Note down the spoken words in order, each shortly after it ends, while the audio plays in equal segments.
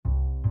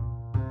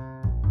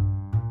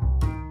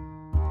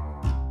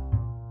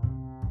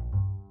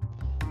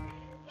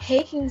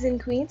Hey, kings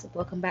and queens,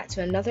 welcome back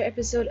to another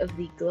episode of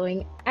the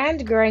Glowing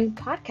and Growing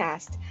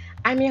podcast.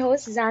 I'm your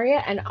host,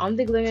 Zaria, and on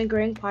the Glowing and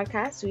Growing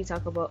podcast, we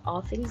talk about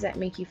all things that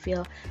make you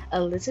feel a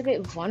little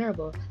bit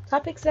vulnerable,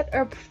 topics that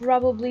are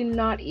probably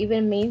not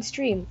even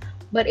mainstream,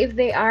 but if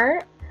they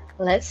are,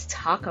 let's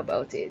talk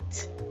about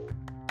it.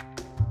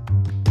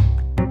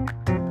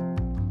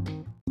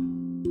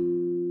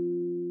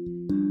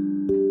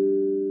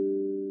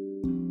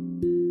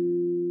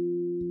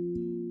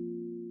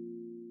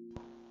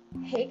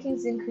 Hey,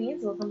 kings and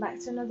queens, welcome back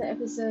to another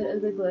episode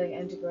of the Glowing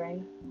and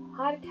Growing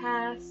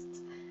podcast.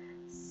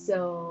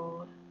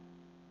 So,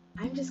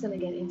 I'm just gonna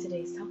get into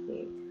today's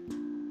topic.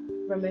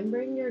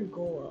 Remembering your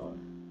goal,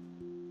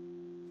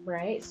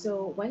 right?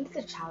 So when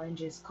the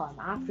challenges come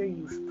after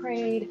you've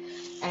prayed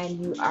and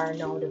you are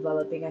now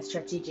developing a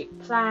strategic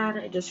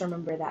plan, just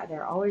remember that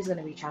there are always going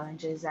to be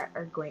challenges that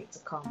are going to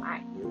come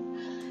at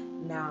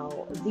you.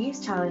 Now, these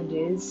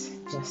challenges,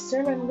 just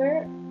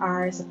remember,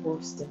 are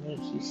supposed to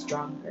make you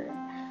stronger.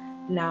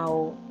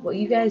 Now, what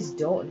you guys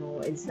don't know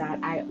is that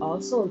I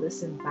also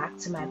listen back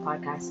to my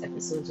podcast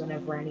episodes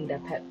whenever I need a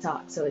pep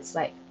talk. So it's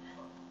like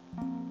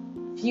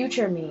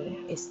future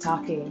me is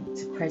talking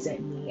to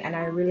present me, and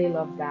I really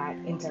love that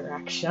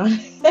interaction.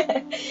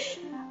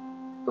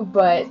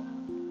 But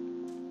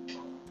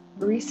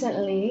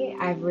recently,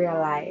 I've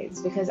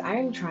realized because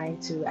I'm trying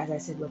to, as I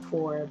said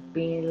before,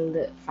 build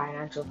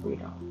financial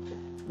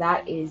freedom.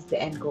 That is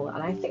the end goal,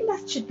 and I think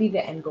that should be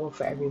the end goal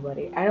for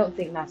everybody. I don't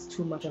think that's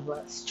too much of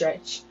a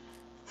stretch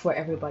for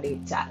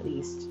everybody to at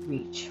least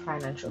reach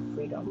financial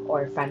freedom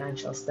or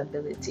financial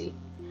stability.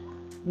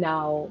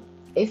 Now,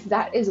 if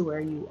that is where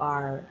you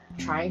are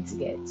trying to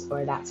get,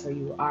 or that's where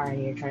you are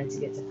and you're trying to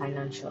get to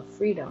financial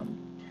freedom,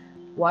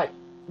 what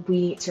we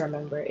need to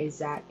remember is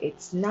that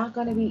it's not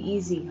going to be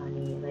easy,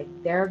 honey.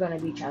 Like, there are going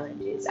to be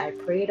challenges. I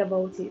prayed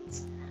about it,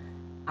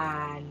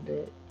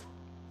 and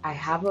I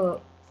have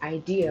a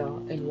idea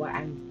in what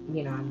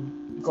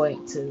I'm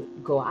going to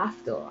go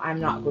after. I'm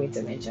not going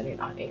to mention it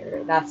on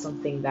air. That's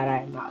something that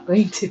I'm not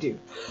going to do.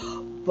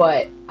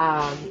 But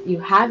you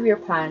have your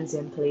plans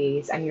in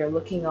place and you're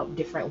looking up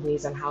different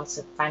ways on how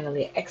to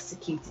finally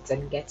execute it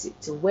and get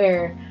it to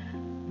where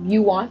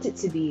you want it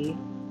to be.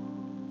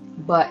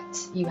 But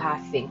you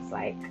have things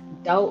like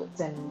doubt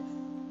and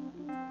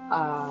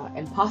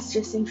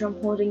imposter syndrome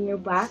holding you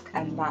back,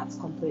 and that's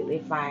completely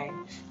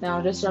fine.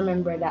 Now, just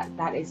remember that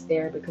that is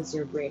there because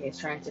your brain is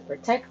trying to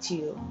protect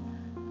you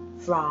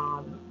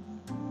from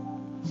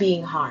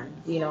being harmed,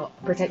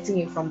 protecting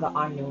you from the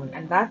unknown,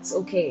 and that's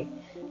okay.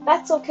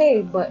 That's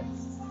okay, but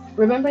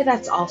remember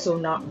that's also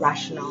not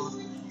rational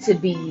to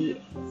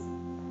be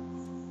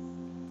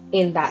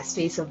in that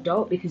space of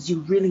doubt because you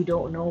really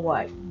don't know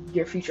what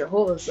your future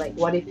holds. Like,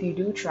 what if you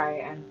do try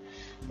and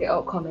the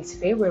outcome is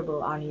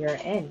favorable on your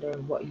end, or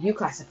what you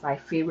classify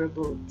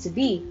favorable to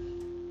be?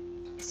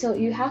 So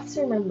you have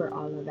to remember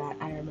all of that,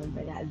 and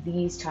remember that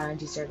these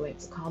challenges are going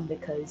to come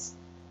because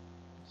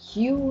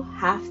you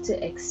have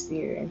to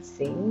experience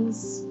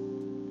things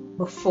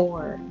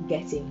before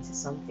getting to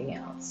something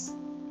else,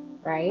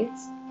 right?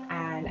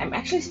 And I'm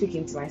actually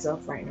speaking to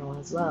myself right now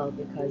as well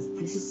because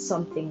this is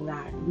something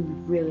that we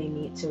really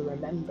need to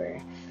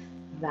remember,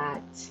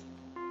 that,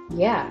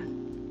 yeah,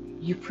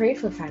 you prayed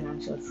for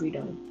financial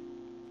freedom.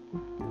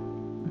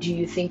 Do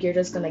you think you're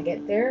just gonna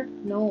get there?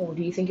 No.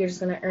 Do you think you're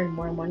just gonna earn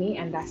more money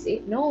and that's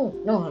it? No,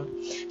 no.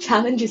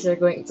 Challenges are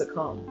going to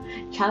come.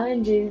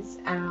 Challenges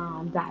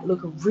that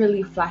look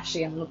really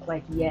flashy and look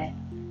like, yeah,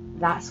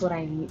 that's what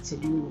I need to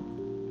do,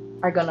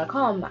 are gonna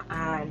come,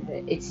 and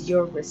it's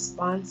your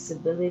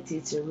responsibility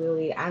to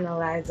really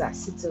analyze that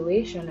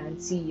situation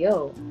and see,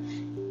 yo,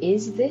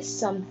 is this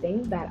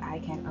something that I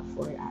can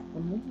afford at the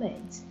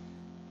moment?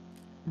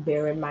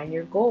 Bear in mind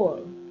your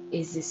goal.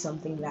 Is this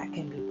something that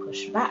can be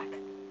pushed back?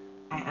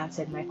 I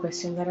answered my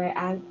question that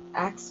I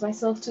asked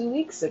myself 2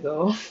 weeks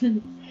ago.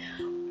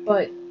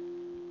 But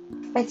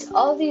it's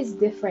all these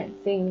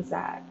different things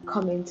that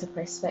come into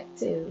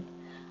perspective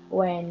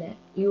when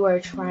you are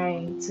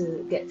trying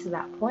to get to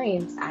that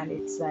point, and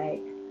it's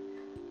like,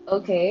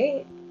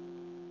 okay,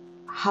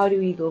 how do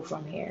we go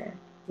from here?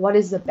 What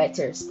is the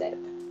better step?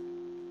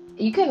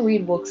 You can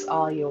read books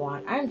all you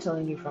want. I'm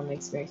telling you from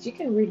experience, you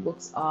can read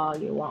books all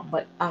you want,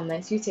 but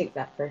unless you take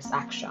that first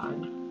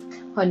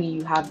action, honey,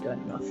 you have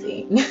done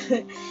nothing.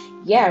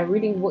 Yeah,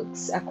 reading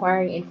books,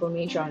 acquiring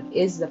information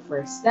is the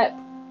first step,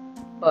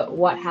 but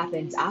what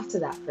happens after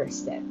that first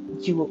step?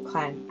 You will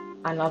climb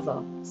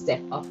another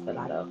step up the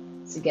ladder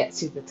to get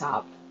to the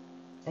top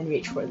and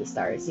reach for the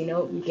stars.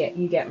 You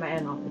get my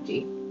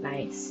analogy.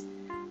 Nice.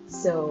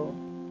 So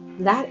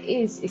that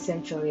is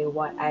essentially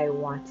what I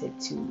wanted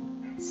to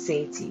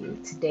say to you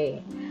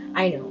today.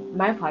 I know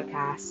my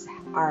podcasts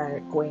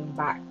are going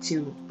back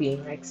to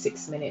being like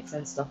 6 minutes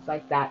and stuff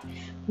like that,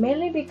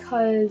 mainly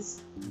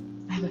because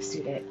I'm a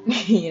student.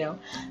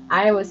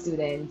 I am a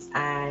student,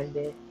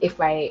 and if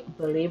I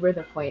belabor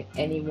the point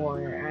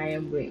anymore, I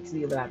am going to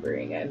be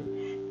blabbering,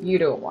 and you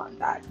don't want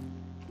that.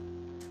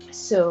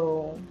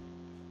 So,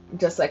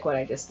 just like what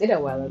I just did a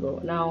while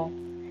ago. Now,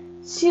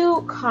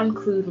 to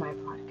conclude my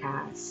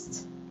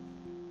podcast,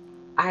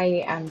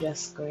 I am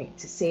just going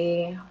to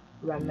say,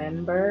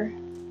 remember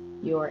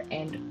your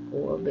end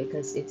goal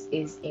because it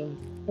is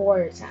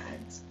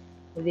important.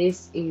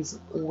 This is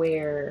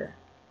where,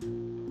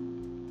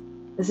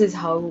 this is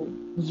how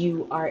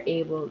you are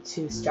able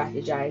to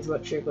strategize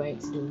what you're going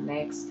to do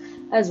next,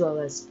 as well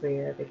as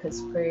prayer, because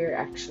prayer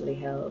actually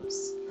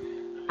helps.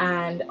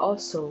 And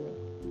also,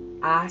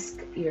 ask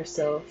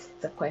yourself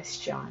the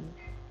question,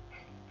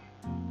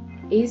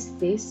 is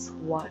this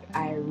what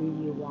I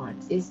really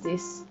want? Is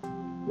this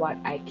what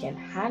I can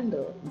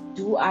handle?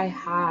 Do I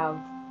have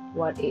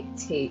what it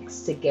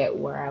takes to get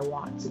where I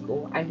want to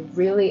go? And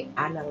really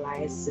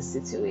analyze the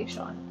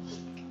situation.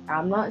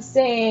 I'm not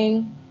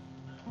saying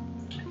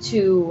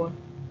to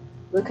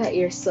look at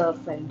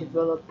yourself and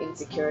develop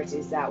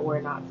insecurities that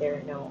were not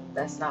there. No,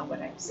 that's not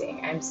what I'm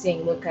saying. I'm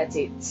saying look at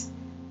it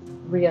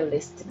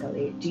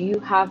realistically. Do you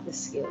have the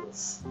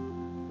skills?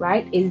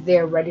 Right? Is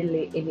there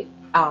readily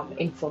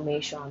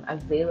information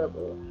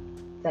available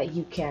that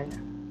you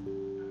can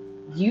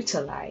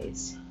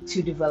utilize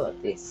to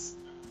develop this?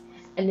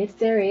 And if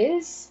there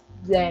is,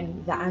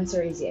 then the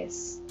answer is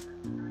yes.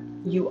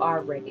 You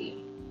are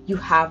ready. You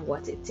have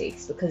what it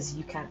takes because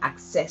you can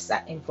access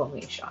that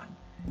information.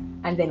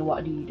 And then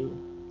what do?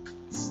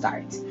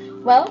 Start.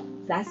 Well,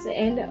 that's the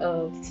end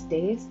of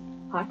today's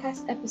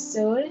podcast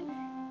episode.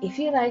 If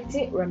you liked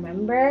it,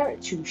 remember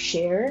to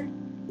share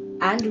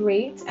and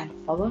rate and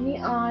follow me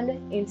on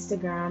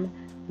Instagram,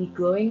 the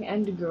Glowing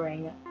and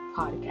Growing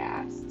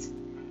Podcast.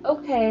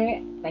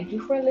 Okay, thank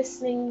you for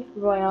listening,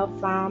 Royal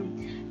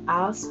Fam.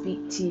 I'll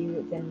speak to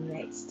you the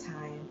next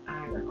time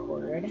I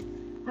record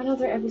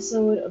another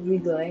episode of the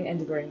Glowing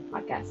and Growing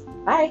Podcast.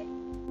 Bye!